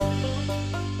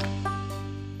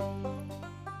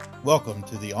Welcome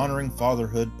to the Honoring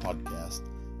Fatherhood podcast.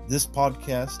 This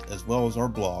podcast, as well as our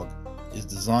blog, is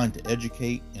designed to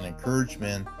educate and encourage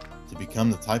men to become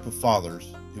the type of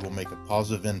fathers who will make a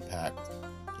positive impact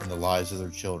in the lives of their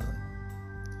children.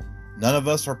 None of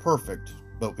us are perfect,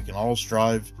 but we can all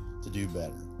strive to do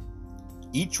better.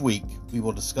 Each week, we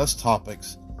will discuss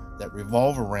topics that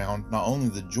revolve around not only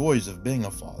the joys of being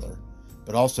a father,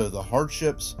 but also the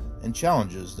hardships and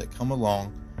challenges that come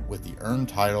along with the earned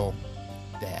title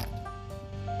Dad.